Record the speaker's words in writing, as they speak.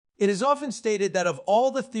It is often stated that of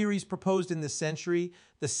all the theories proposed in this century,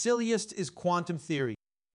 the silliest is quantum theory.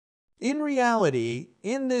 In reality,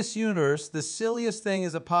 in this universe, the silliest thing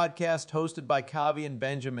is a podcast hosted by Kovi and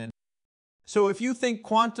Benjamin. So if you think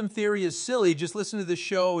quantum theory is silly, just listen to the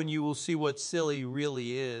show and you will see what silly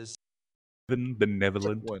really is. 11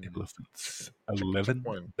 benevolent Check one. elephants. Check 11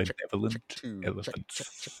 one. benevolent Check two.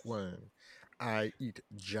 elephants. Check one. I eat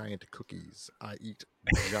giant cookies. I eat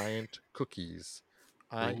giant cookies.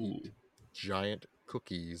 I eat Ooh. giant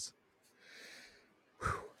cookies.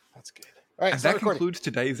 Whew, that's good. All right, And start that recording. concludes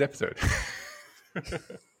today's episode.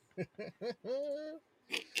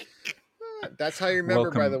 That's how you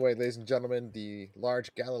remember, by Welcome. the way, ladies and gentlemen, the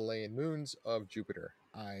large Galilean moons of Jupiter.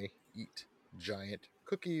 I eat giant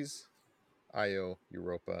cookies. Io,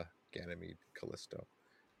 Europa, Ganymede, Callisto.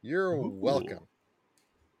 You're Ooh. welcome.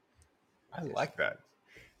 I like that.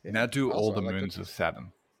 Yeah, Now do all also, the I like moons of cookies.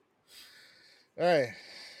 Saturn. All right.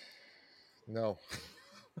 No.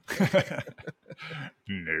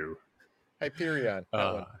 No. Hyperion.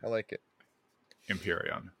 That one. I like it.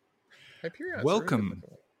 Empyrean. Hyperion's Welcome.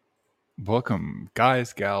 Welcome,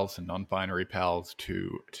 guys, gals, and non-binary pals,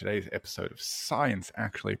 to today's episode of Science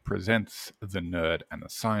Actually Presents the Nerd and the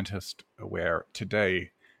Scientist, where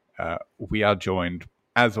today we are joined,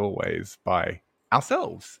 as always, by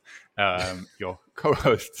ourselves, your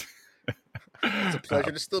co-hosts. It's a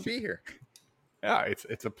pleasure to still be here. Yeah,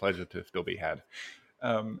 it's a pleasure to still be had.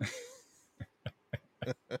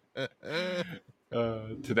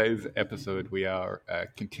 Today's episode, we are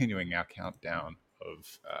continuing our countdown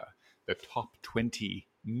of the top 20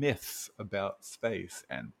 myths about space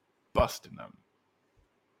and busting them.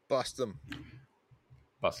 Bust them.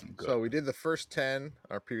 Busting good. So we did the first 10,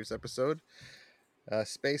 our previous episode.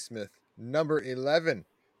 Space myth number 11.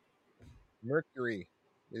 Mercury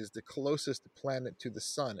is the closest planet to the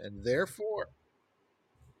sun and therefore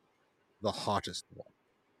the hottest one.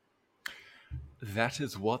 That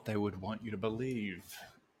is what they would want you to believe.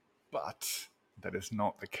 But that is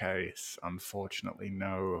not the case. Unfortunately,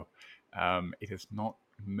 no. It is not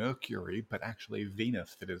Mercury, but actually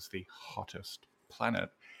Venus that is the hottest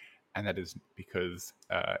planet. And that is because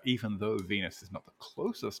even though Venus is not the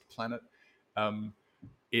closest planet,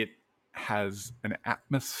 it has an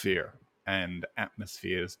atmosphere, and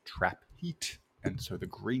atmospheres trap heat. And so the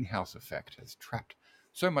greenhouse effect has trapped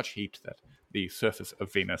so much heat that the surface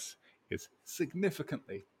of Venus is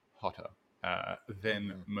significantly hotter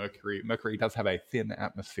than Mercury. Mercury does have a thin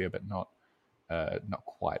atmosphere, but not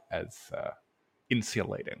quite as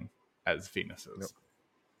insulating as Venus's. Nope.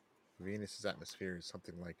 Venus's atmosphere is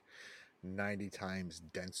something like 90 times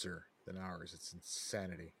denser than ours. It's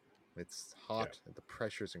insanity. It's hot. Yeah. The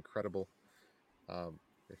pressure is incredible.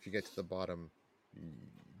 If you get to the bottom,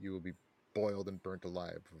 you will be boiled and burnt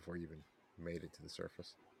alive before you even made it to the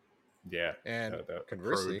surface. Yeah. And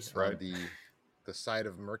conversely, probes, right? the side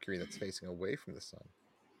of Mercury that's facing away from the sun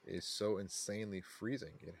is so insanely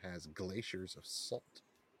freezing. It has glaciers of salt.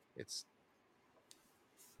 The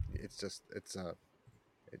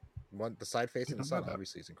side facing the sun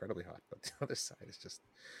obviously is incredibly hot, but the other side is just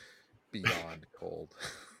beyond cold.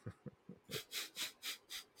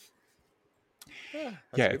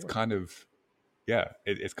 It's kind of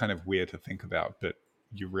it's kind of weird to think about, but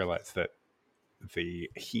you realize that the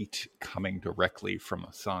heat coming directly from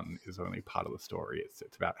the sun is only part of the story.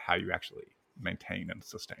 It's about how you actually maintain and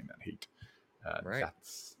sustain that heat. Right.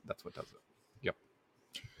 That's what does it. Yep.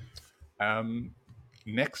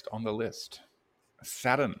 Next on the list,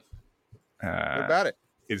 Saturn. What about it?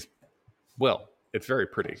 It's very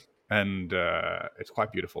pretty, and it's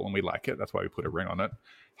quite beautiful, and we like it. That's why we put a ring on it.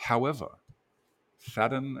 However,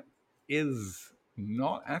 Saturn is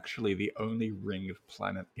not actually the only ringed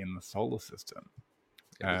planet in the solar system.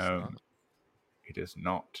 It is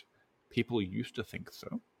not. People used to think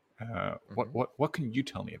so. What can you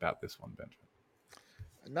tell me about this one, Benjamin?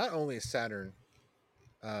 Not only is Saturn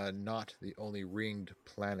not the only ringed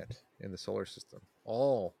planet in the solar system,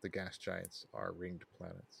 all the gas giants are ringed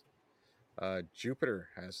planets. Jupiter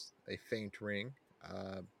has a faint ring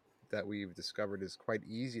that we've discovered is quite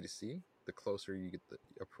easy to see. The closer you get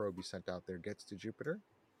a probe you sent out there gets to Jupiter,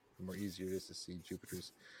 the more easier it is to see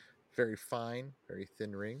Jupiter's very fine, very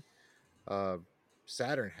thin ring.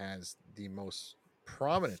 Saturn has the most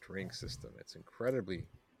prominent ring system. It's incredibly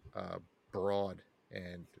broad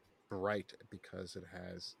and bright because it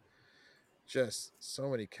has just so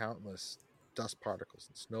many countless dust particles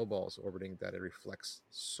and snowballs orbiting that it reflects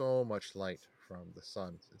so much light from the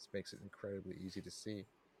sun. It makes it incredibly easy to see.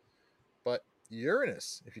 But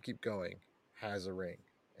Uranus, if you keep going, has a ring,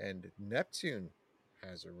 and Neptune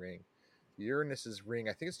has a ring. Uranus's ring,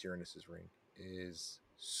 I think it's Uranus's ring, is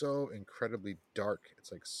so incredibly dark.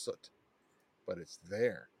 It's like soot, but it's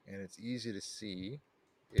there, and it's easy to see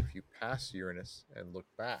if you pass Uranus and look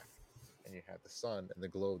back, and you have the sun and the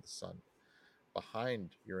glow of the sun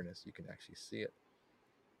behind Uranus. You can actually see it,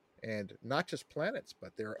 and not just planets,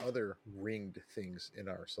 but there are other ringed things in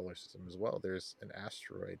our solar system as well. There's an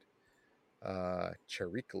asteroid,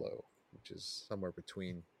 Chariklo, which is somewhere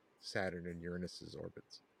between Saturn and Uranus's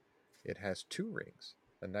orbits. It has two rings.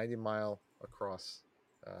 A 90-mile across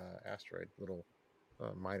asteroid, little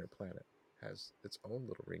minor planet, has its own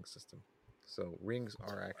little ring system. So rings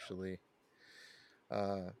are actually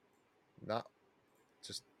not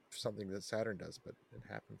just something that Saturn does, but it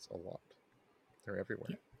happens a lot. They're everywhere.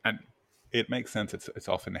 Yeah. And it makes sense. It's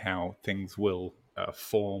often how things will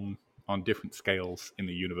form on different scales in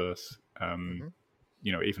the universe.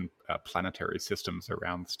 Even planetary systems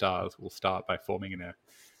around stars will start by forming in a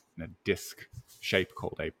disk shape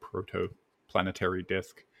called a protoplanetary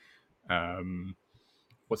disk.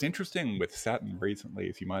 What's interesting with Saturn recently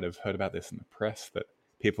is you might have heard about this in the press, that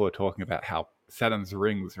people are talking about how Saturn's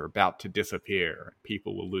rings are about to disappear.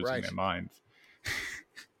 People were losing their minds.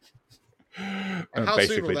 And how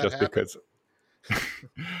soon will that just happen? Because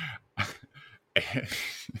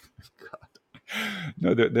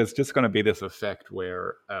no, there's just going to be this effect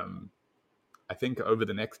where I think over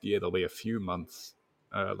the next year there'll be a few months,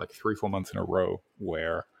 like 3-4 months in a row,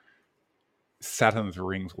 where Saturn's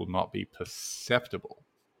rings will not be perceptible.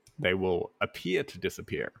 They will appear to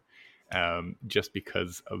disappear, just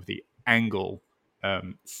because of the angle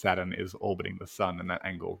Saturn is orbiting the sun, and that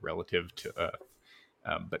angle relative to Earth.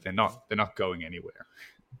 But they're not going anywhere.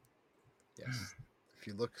 Yes. If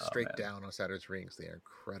you look straight down on Saturn's rings, they are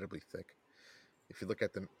incredibly thick. If you look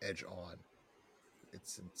at them edge on,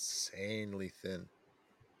 it's insanely thin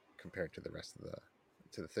compared to the rest of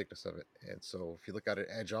the thickness of it. And so if you look at it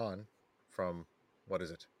edge on from, what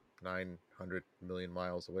is it, 900 million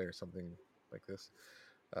miles away or something like this,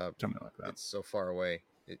 something like that. It's so far away,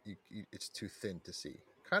 it's too thin to see.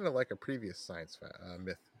 Kind of like a previous science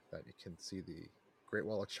myth that you can see the Great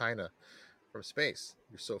Wall of China from space.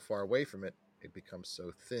 You're so far away from it, it becomes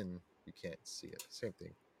so thin you can't see it. Same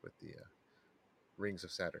thing with the rings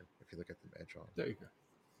of Saturn. If you look at them edge on, there you go.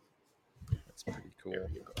 That's pretty cool. There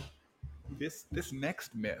you go. This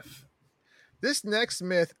next myth. This next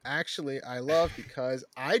myth, actually, I love because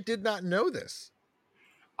I did not know this.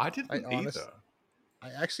 I didn't either. I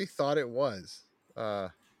actually thought it was.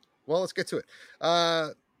 Well, let's get to it.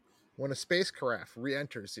 When a spacecraft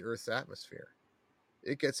re-enters the Earth's atmosphere,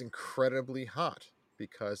 it gets incredibly hot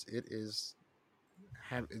because it's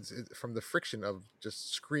from the friction of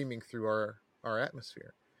just screaming through our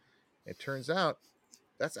atmosphere. It turns out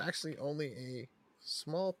that's actually only a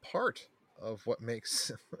small part of what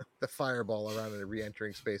makes the fireball around a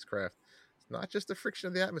re-entering spacecraft. It's not just the friction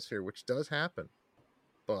of the atmosphere, which does happen,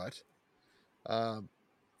 but the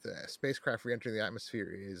spacecraft re-entering the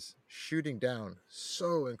atmosphere is shooting down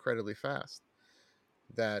so incredibly fast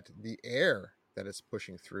that the air that it's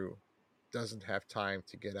pushing through doesn't have time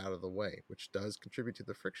to get out of the way, which does contribute to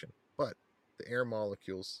the friction. But the air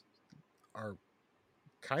molecules are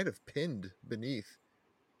kind of pinned beneath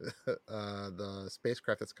the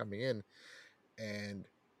spacecraft that's coming in, and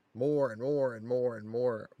more and more and more and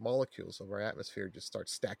more molecules of our atmosphere just start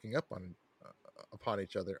stacking up upon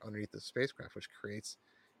each other underneath the spacecraft, which creates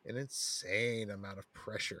an insane amount of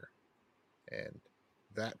pressure, and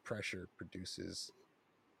that pressure produces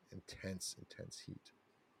intense heat.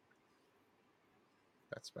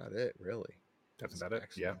 That's about it, really. That's about it.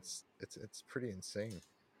 Yeah, it's pretty insane.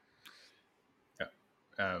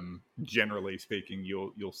 Generally speaking,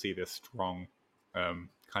 you'll see this strong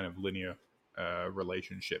kind of linear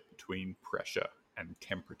relationship between pressure and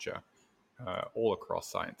temperature all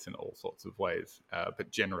across science in all sorts of ways.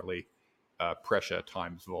 But generally, pressure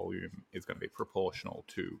times volume is going to be proportional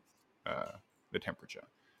to the temperature.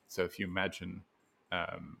 So if you imagine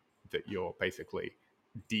that you're basically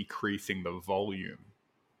decreasing the volume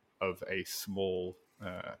of a small,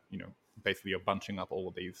 basically you're bunching up all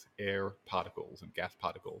of these air particles and gas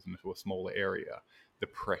particles into a smaller area, the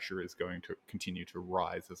pressure is going to continue to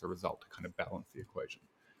rise as a result to kind of balance the equation.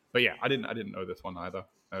 But yeah, I didn't know this one either.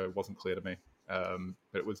 It wasn't clear to me.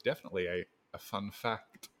 But it was definitely a fun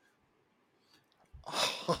fact.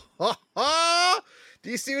 Do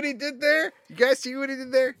you see what he did there? You guys see what he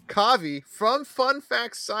did there? Kovi from Fun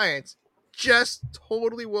Fact Science just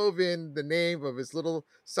totally wove in the name of his little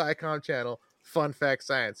SciComm channel, Fun Fact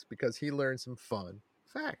Science, because he learned some fun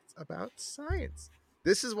facts about science.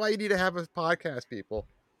 This is why you need to have a podcast, people.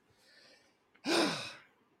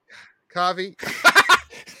 Kovi,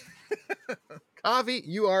 Kovi,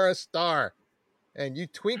 you are a star. And you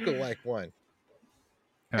twinkle like one.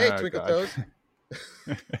 Hey, Oh Twinkle god. Toes.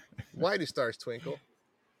 Why do stars twinkle?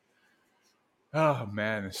 Oh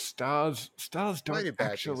man, stars Why don't do bad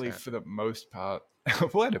things actually, for happen? the most part.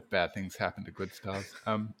 Why do bad things happen to good stars?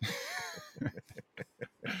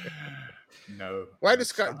 No, Why do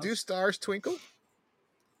stars. stars twinkle?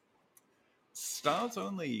 Stars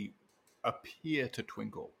only appear to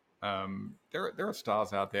twinkle. There are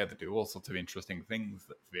stars out there that do all sorts of interesting things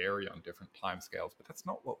that vary on different timescales, but that's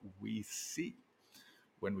not what we see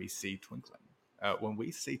when we see twinkling. When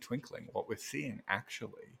we see twinkling, what we're seeing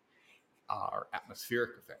actually are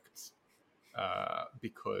atmospheric effects,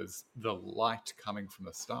 because the light coming from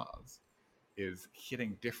the stars is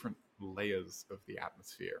hitting different layers of the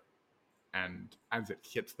atmosphere. And as it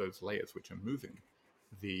hits those layers which are moving,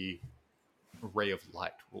 the ray of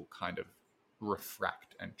light will kind of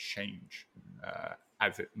refract and change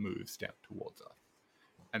as it moves down towards us.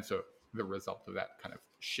 And so the result of that kind of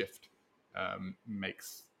shift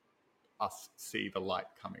makes us see the light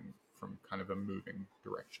coming from kind of a moving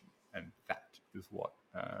direction. And that is what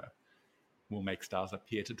will make stars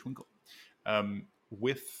appear to twinkle.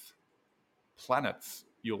 With planets,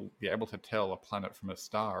 you'll be able to tell a planet from a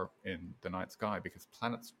star in the night sky because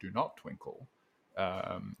planets do not twinkle.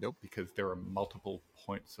 Nope. Because there are multiple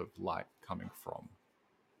points of light coming from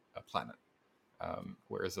a planet.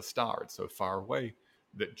 Whereas a star, it's so far away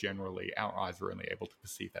that generally our eyes are only able to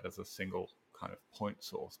perceive that as a single kind of point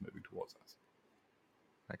source moving towards us.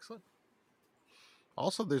 Excellent.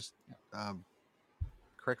 Also, there's,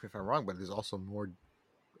 correct me if I'm wrong, but there's also more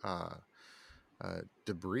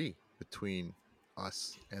debris between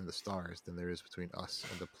us and the stars than there is between us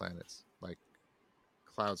and the planets. Like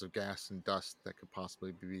clouds of gas and dust that could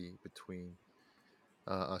possibly be between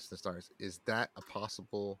us and the stars. Is that a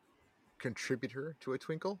possible contributor to a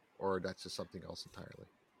twinkle, or that's just something else entirely?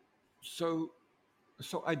 So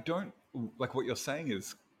I don't like what you're saying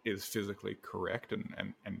is physically correct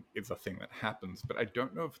and is a thing that happens, but I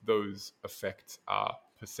don't know if those effects are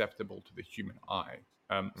perceptible to the human eye.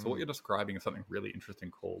 So what you're describing is something really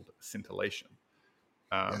interesting called scintillation.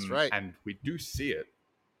 That's right. And we do see it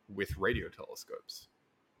with radio telescopes,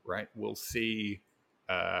 right? We'll see,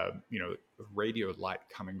 radio light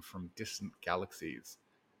coming from distant galaxies,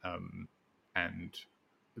 and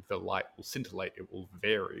the light will scintillate. It will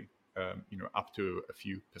vary, up to a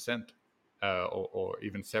few percent, or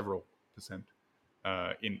even several percent,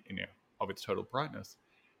 of its total brightness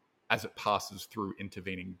as it passes through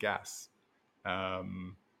intervening gas.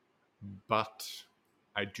 But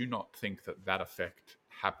I do not think that effect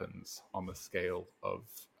happens on the scale of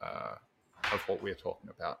what we're talking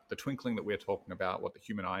about. The twinkling that we're talking about, what the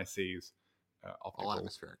human eye sees, optical. All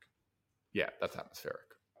atmospheric. Yeah, that's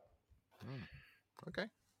atmospheric. Okay.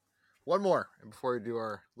 One more, and before we do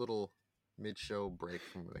our little mid-show break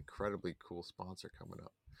from an incredibly cool sponsor coming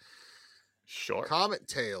up. Sure. Comet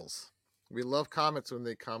tails. We love comets when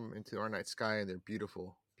they come into our night sky, and they're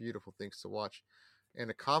beautiful, beautiful things to watch. And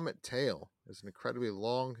a comet tail is an incredibly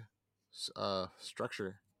long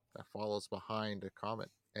structure that follows behind a comet,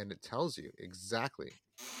 and it tells you exactly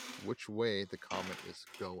which way the comet is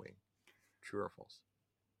going. True or false?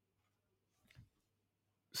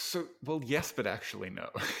 So, well, yes, but actually no.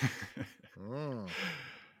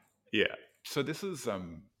 Yeah. So this is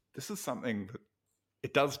something that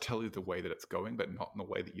it does tell you the way that it's going, but not in the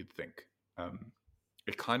way that you'd think.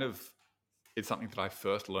 It kind of is something that I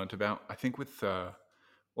first learned about, I think, with what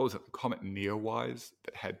was it, the comet Neowise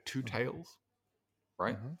that had two tails,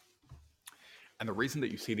 right? And the reason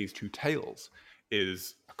that you see these two tails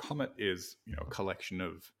is a comet is, a collection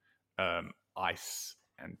of ice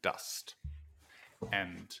and dust.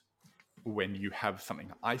 And when you have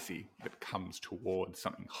something icy that comes towards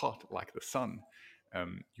something hot like the sun,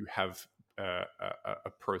 you have a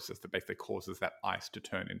process that basically causes that ice to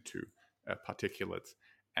turn into particulates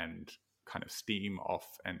and kind of steam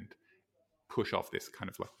off and push off this kind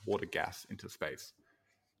of like water gas into space.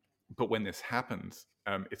 But when this happens,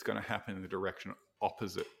 it's going to happen in the direction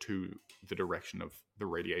opposite to the direction of the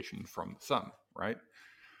radiation from the sun, right?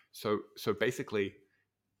 So basically,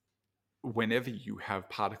 whenever you have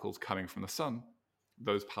particles coming from the sun,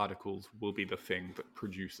 those particles will be the thing that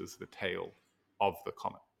produces the tail of the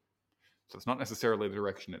comet. So it's not necessarily the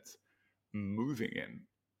direction it's moving in,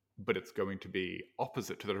 but it's going to be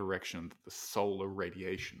opposite to the direction that the solar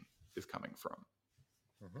radiation is coming from.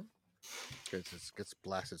 Because it gets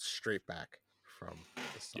blasted straight back from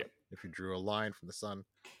the sun. Yep. If you drew a line from the sun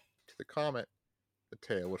to the comet, the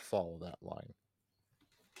tail would follow that line.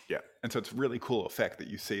 Yeah, and so it's a really cool effect that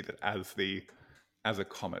you see that as a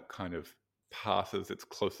comet kind of passes its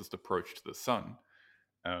closest approach to the sun,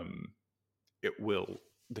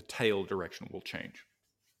 the tail direction will change.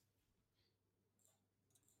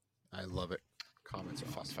 I love it. Comments are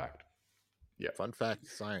Fun awesome. fact. Yeah. Fun fact,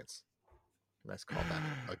 science. Nice callback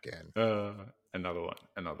again. Another one.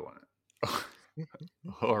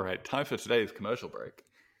 All right, time for today's commercial break.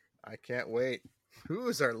 I can't wait. Who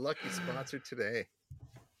is our lucky sponsor today?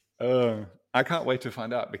 I can't wait to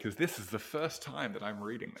find out, because this is the first time that I'm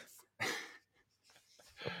reading this.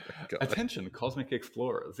 Attention, cosmic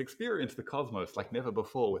explorers. Experience the cosmos like never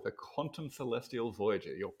before with a quantum celestial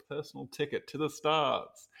voyager, your personal ticket to the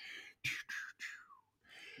stars.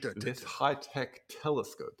 This high-tech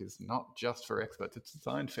telescope is not just for experts, it's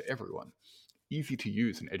designed for everyone. Easy to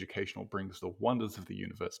use and educational, brings the wonders of the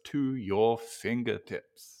universe to your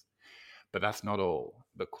fingertips. But that's not all.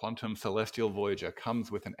 The Quantum Celestial Voyager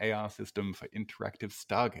comes with an AR system for interactive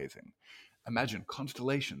stargazing. Imagine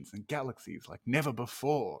constellations and galaxies like never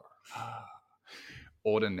before.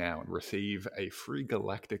 Order now and receive a free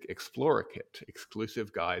Galactic Explorer Kit,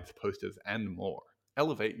 exclusive guides, posters, and more.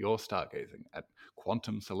 Elevate your stargazing at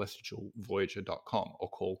quantumcelestialvoyager.com or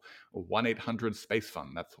call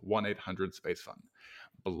 1-800-SPACE-FUN. That's 1-800-SPACE-FUN.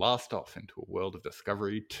 Blast off into a world of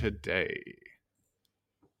discovery today.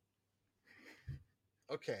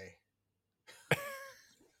 Okay.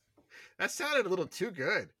 That sounded a little too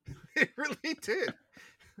good. It really did.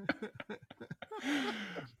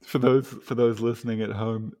 For those listening at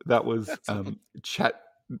home, that was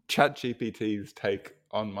ChatGPT's take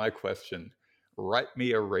on my question. Write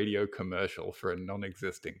me a radio commercial for a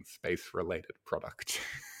non-existing space-related product.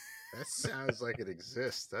 That sounds like it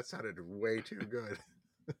exists. That sounded way too good.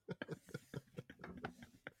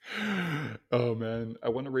 Oh man, I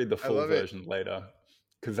want to read the full version later,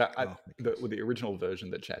 because the original version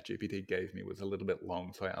that ChatGPT gave me was a little bit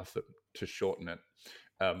long, so I asked it to shorten it.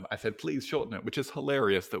 I said, please shorten it, which is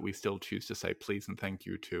hilarious that we still choose to say please and thank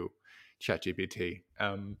you to ChatGPT.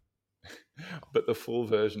 But the full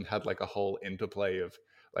version had like a whole interplay of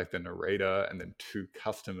like the narrator and then two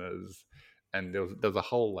customers, and there was a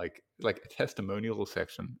whole like a testimonial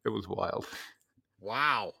section. It was wild.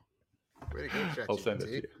 Wow. Way to go, ChatGPT. I'll send it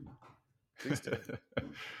to you. Please do.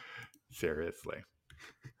 Seriously.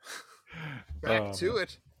 Back to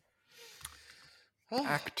it.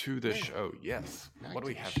 Back to the show. Yes. What do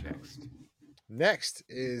we have next? Next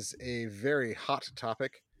is a very hot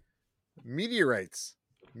topic. Meteorites.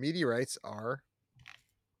 Meteorites are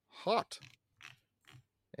hot.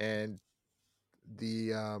 And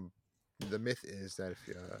the myth is that if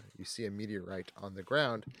you see a meteorite on the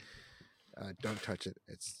ground, don't touch it.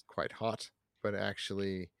 It's quite hot. But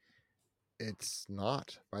actually, it's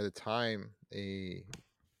not. By the time a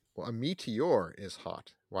meteor is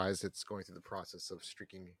hot, why is it's going through the process of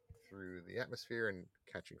streaking through the atmosphere and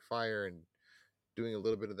catching fire and doing a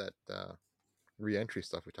little bit of that re-entry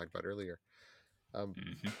stuff we talked about earlier.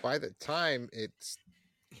 By the time it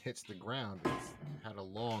hits the ground, it's had a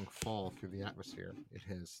long fall through the atmosphere. It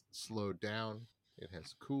has slowed down. It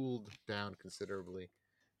has cooled down considerably.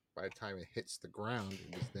 By the time it hits the ground,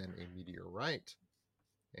 it is then a meteorite.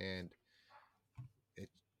 And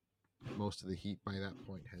most of the heat by that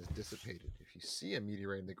point has dissipated. If you see a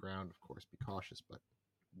meteorite in the ground, of course, be cautious, but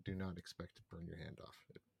do not expect to burn your hand off.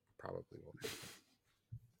 It probably will happen.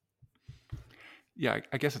 Yeah,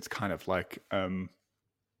 I guess it's kind of like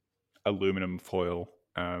aluminum foil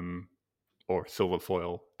or silver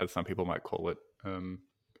foil, as some people might call it.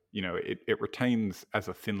 It retains as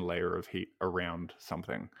a thin layer of heat around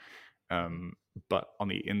something, but on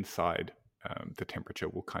the inside, the temperature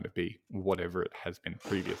will kind of be whatever it has been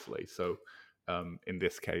previously. So in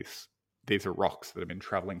this case, these are rocks that have been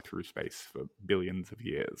traveling through space for billions of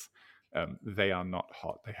years. They are not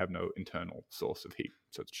hot. They have no internal source of heat.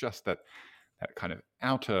 So it's just that kind of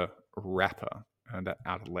outer wrapper and that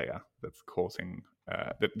outer layer that's causing,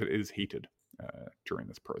 that is heated during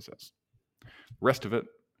this process. The rest of it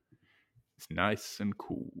is nice and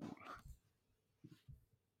cool.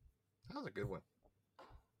 That was a good one.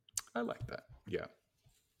 I like that. Yeah.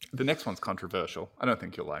 The next one's controversial. I don't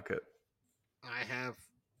think you'll like it. I have...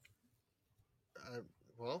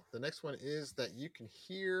 the next one is that you can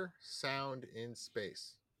hear sound in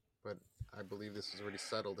space. But I believe this was already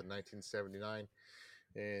settled in 1979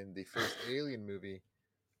 in the first Alien movie,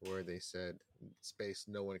 where they said, in space,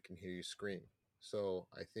 no one can hear you scream. So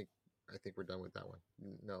I think we're done with that one.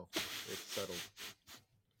 No, it's settled.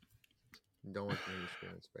 No one can hear you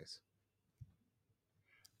scream in space.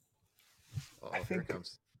 Here it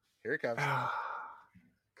comes. Here it comes.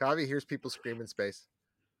 Kovi hears people scream in space.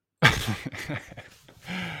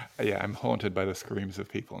 Yeah, I'm haunted by the screams of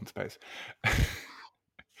people in space.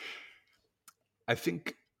 I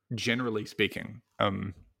think, generally speaking,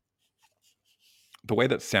 the way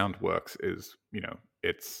that sound works is,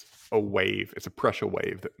 it's a wave, it's a pressure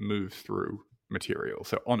wave that moves through material.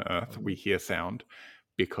 So on Earth, we hear sound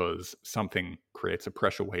because something creates a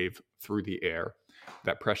pressure wave through the air.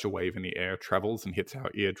 That pressure wave in the air travels and hits our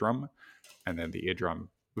eardrum, and then the eardrum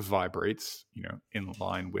vibrates, in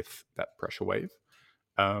line with that pressure wave.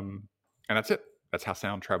 And that's it. That's how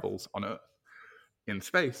sound travels on Earth. In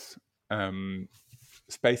space,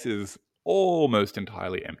 space is almost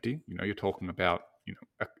entirely empty. You're talking about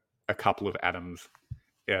a couple of atoms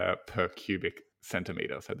per cubic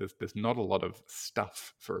centimeter. So there's not a lot of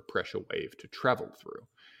stuff for a pressure wave to travel through,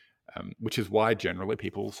 which is why generally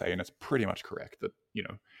people say, and it's pretty much correct, that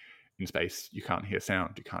in space you can't hear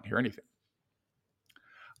sound, you can't hear anything.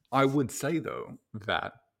 I would say though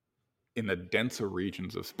that in the denser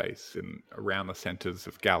regions of space, in around the centers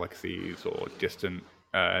of galaxies or distant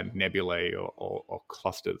nebulae or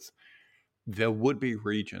clusters, there would be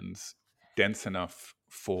regions dense enough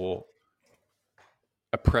for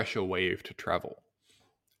a pressure wave to travel.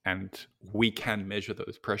 And we can measure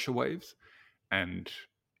those pressure waves. And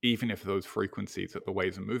even if those frequencies that the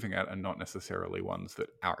waves are moving at are not necessarily ones that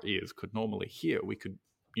our ears could normally hear, we could,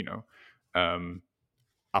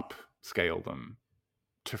 upscale them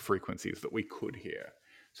to frequencies that we could hear.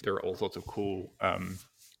 So there are all sorts of cool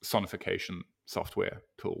sonification software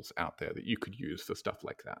tools out there that you could use for stuff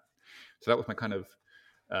like that. So that was my kind of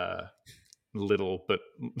little but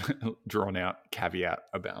drawn out caveat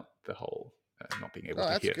about the whole not being able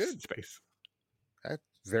to hear space. That's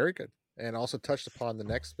very good. And also touched upon the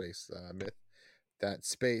next space myth, that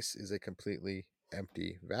space is a completely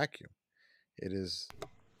empty vacuum. It is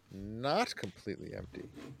not completely empty.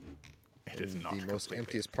 It is not the most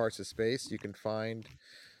emptiest parts of space. You can find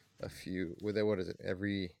a few, what is it,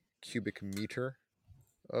 every cubic meter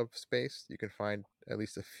of space, you can find at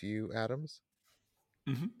least a few atoms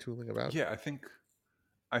tooling about. Yeah, I think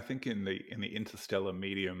in the interstellar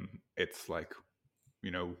medium, it's like,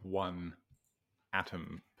 one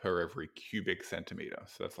atom per every cubic centimeter.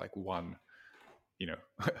 So that's like one,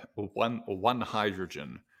 one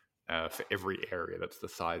hydrogen for every area. That's the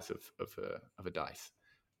size of a dice.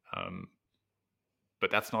 But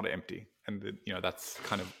that's not empty, and that's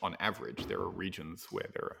kind of on average. There are regions where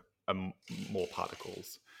there are more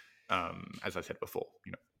particles, as I said before,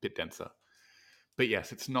 a bit denser. But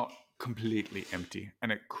yes, it's not completely empty,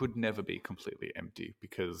 and it could never be completely empty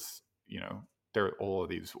because there are all of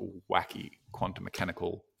these wacky quantum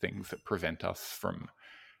mechanical things that prevent us from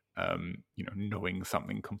knowing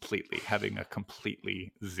something completely, having a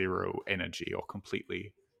completely zero energy or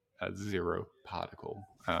completely zero particle.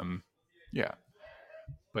 Yeah.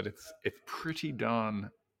 But it's pretty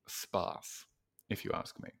darn sparse, if you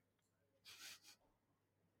ask me.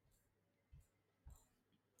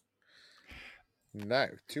 No,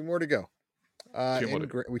 two more to go.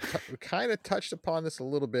 We kind of touched upon this a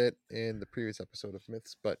little bit in the previous episode of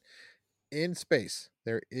Myths, but in space,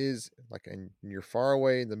 there is, like, and you're far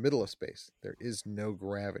away in the middle of space, there is no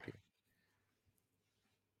gravity.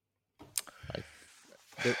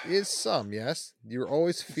 There is some, yes. You're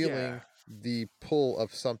always feeling the pull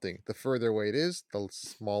of something. The further away it is, the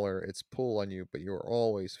smaller its pull on you, but you're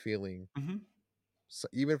always feeling, so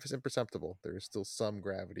even if it's imperceptible, there is still some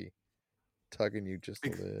gravity tugging you just a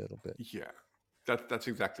little bit. Yeah, that's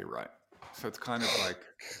exactly right. So it's kind of like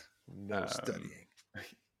no studying.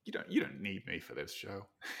 You don't need me for this show.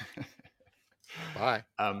 Bye.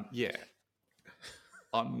 Yeah.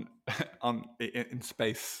 In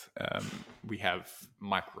space, we have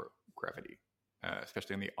microgravity,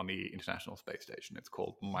 especially on the International Space Station. It's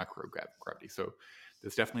called microgravity. So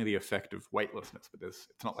there's definitely the effect of weightlessness, but it's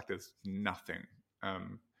not like there's nothing.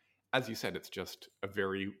 As you said, it's just a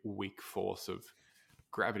very weak force of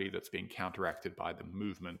gravity that's being counteracted by the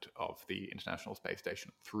movement of the International Space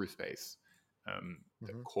Station through space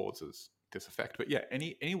that causes this effect. But yeah,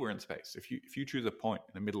 anywhere in space, if you choose a point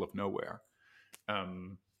in the middle of nowhere,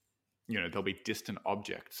 there'll be distant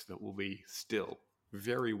objects that will be still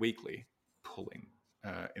very weakly pulling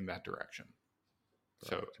in that direction.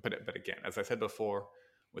 Right. So, but again, as I said before,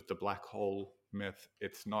 with the black hole myth,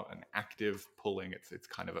 it's not an active pulling; it's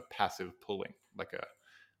kind of a passive pulling, like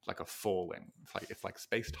a falling. It's like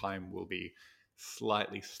space time will be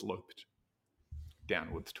slightly sloped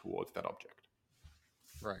downwards towards that object.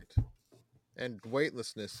 Right. And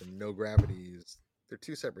weightlessness and no gravity they're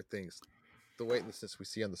two separate things. The weightlessness we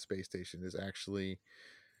see on the space station is actually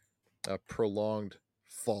a prolonged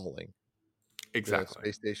falling. Exactly. The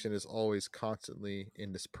space station is always constantly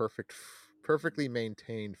in this perfectly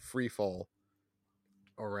maintained free fall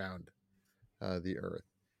around the Earth,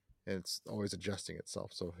 and it's always adjusting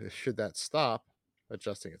itself. So should that stop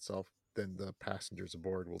adjusting itself, then the passengers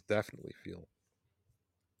aboard will definitely feel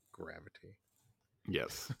gravity.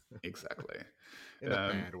 Yes, exactly. In a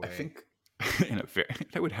bad way. I think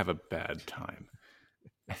they would have a bad time.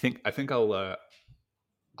 I think I'll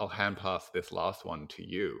hand pass this last one to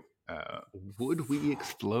you. Would we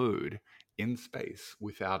explode in space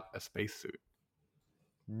without a spacesuit?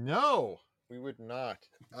 No, we would not.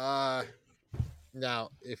 Now,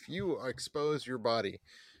 if you expose your body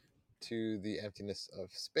to the emptiness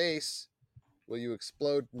of space, will you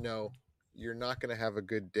explode? No. You're not going to have a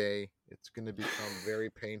good day. It's going to become very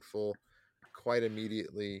painful quite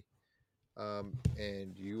immediately,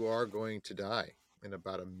 and you are going to die in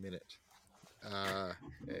about a minute.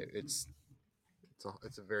 It's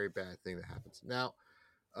a very bad thing that happens. Now,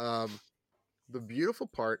 the beautiful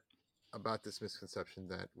part about this misconception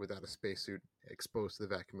that without a spacesuit exposed to the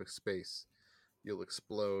vacuum of space, you'll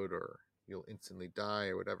explode or you'll instantly die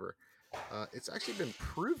or whatever. It's actually been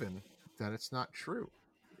proven that it's not true.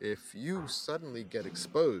 If you suddenly get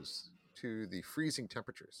exposed to the freezing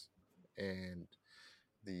temperatures and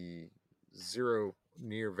the zero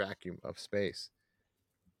near vacuum of space,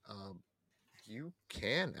 you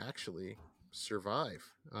can actually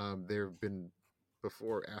survive. There have been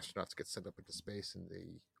before astronauts get sent up into space and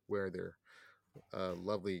they wear their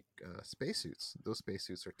lovely spacesuits. Those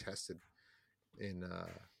spacesuits are tested in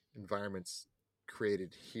environments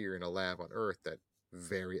created here in a lab on Earth that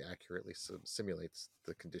very accurately simulates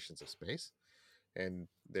the conditions of space. And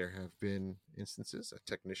there have been instances, a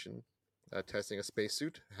technician testing a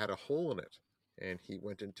spacesuit had a hole in it, and he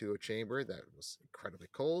went into a chamber that was incredibly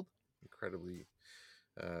cold, incredibly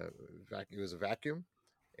it was a vacuum,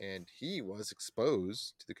 and he was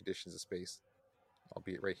exposed to the conditions of space,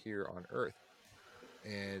 albeit right here on Earth.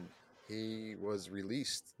 And he was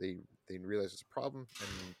released. They realized it was a problem,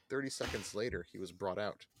 and 30 seconds later, he was brought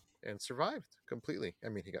out and survived completely. I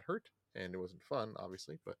mean, he got hurt, and it wasn't fun,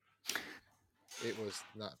 obviously, but it was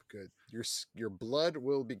not good. Your blood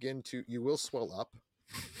will you will swell up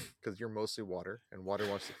because you're mostly water, and water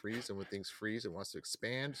wants to freeze, and when things freeze, it wants to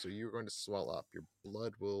expand, so you're going to swell up. Your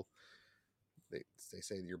blood will, they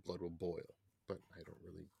say your blood will boil, but I don't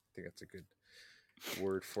really think that's a good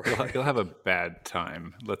word for it. You'll have a bad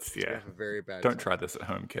time. You have a very bad Don't time. try this at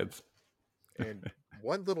home, kids. And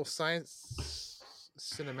one little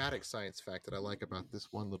cinematic science fact that I like about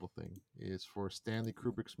this one little thing is for Stanley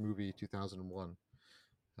Kubrick's movie 2001,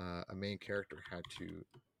 a main character had to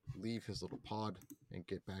leave his little pod and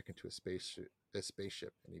get back into a spaceship,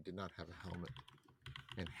 and he did not have a helmet.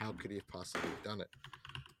 And how could he have possibly done it?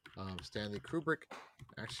 Stanley Kubrick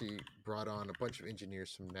actually brought on a bunch of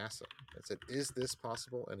engineers from NASA and said, is this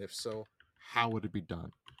possible? And if so, how would it be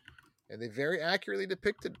done? And they very accurately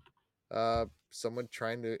depicted someone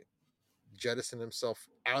trying to jettison himself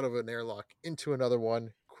out of an airlock into another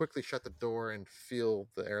one, quickly shut the door and fill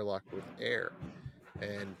the airlock with air.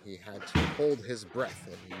 And he had to hold his breath,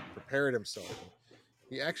 and he prepared himself.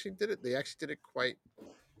 He actually did it. They actually did it quite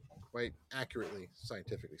accurately,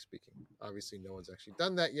 scientifically speaking. Obviously, no one's actually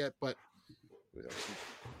done that yet, but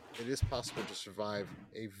it is possible to survive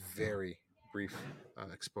a very brief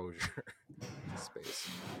exposure to space.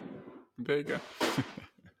 There you go.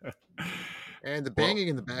 And the banging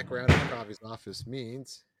in the background of Kovi's office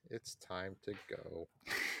means it's time to go.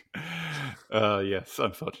 Yes,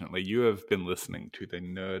 unfortunately, you have been listening to The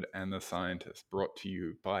Nerd and the Scientist, brought to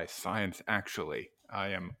you by Science Actually. I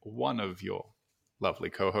am one of your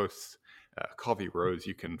lovely co-hosts, Kovi Rose.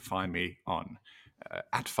 You can find me on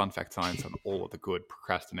at Fun Fact Science on all of the good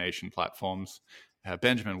procrastination platforms.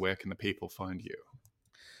 Benjamin, where can the people find you?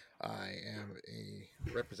 I am a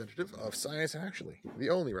representative of Science Actually,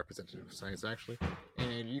 the only representative of Science Actually,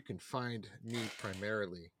 and you can find me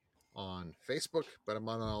primarily on Facebook, but I'm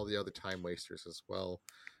on all the other time wasters as well.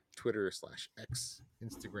 Twitter/X,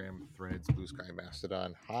 Instagram, Threads, Blue Sky,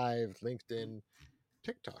 Mastodon, Hive, LinkedIn,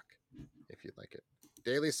 TikTok, if you'd like it.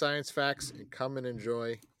 Daily science facts, and come and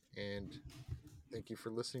enjoy. And thank you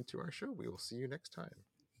for listening to our show. We will see you next time.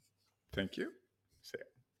 Thank you.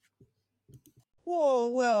 Whoa,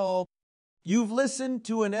 well, you've listened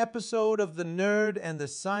to an episode of The Nerd and the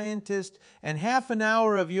Scientist, and half an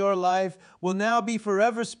hour of your life will now be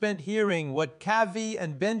forever spent hearing what Kovi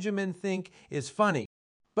and Benjamin think is funny.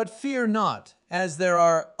 But fear not, as there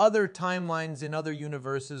are other timelines in other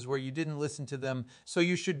universes where you didn't listen to them, so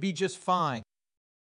you should be just fine.